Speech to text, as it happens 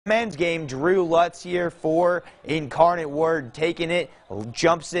Men's game, Drew Lutz here for Incarnate Word, taking it,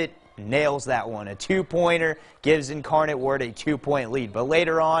 jumps it, nails that one. A two-pointer gives Incarnate Word a 2-point lead. But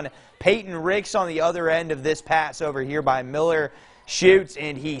later on, Peyton Ricks on the other end of this pass over here by Miller shoots,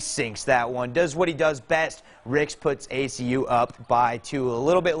 and he sinks that one. Does what he does best. Ricks puts ACU up by 2. A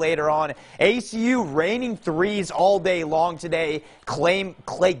little bit later on, ACU raining threes all day long today. Clay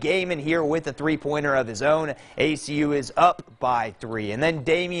Gaiman here with a three-pointer of his own. ACU is up by 3. And then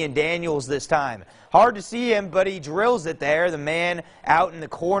Damian Daniels this time. Hard to see him, but he drills it there. The man out in the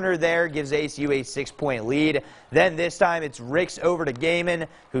corner there gives ACU a 6-point lead. Then this time it's Ricks over to Gaiman,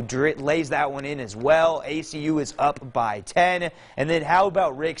 who lays that one in as well. ACU is up by 10. And then how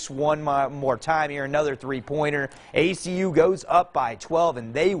about Ricks one more time here, another three-pointer. ACU goes up by 12,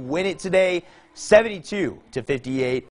 and they win it today, 72-58.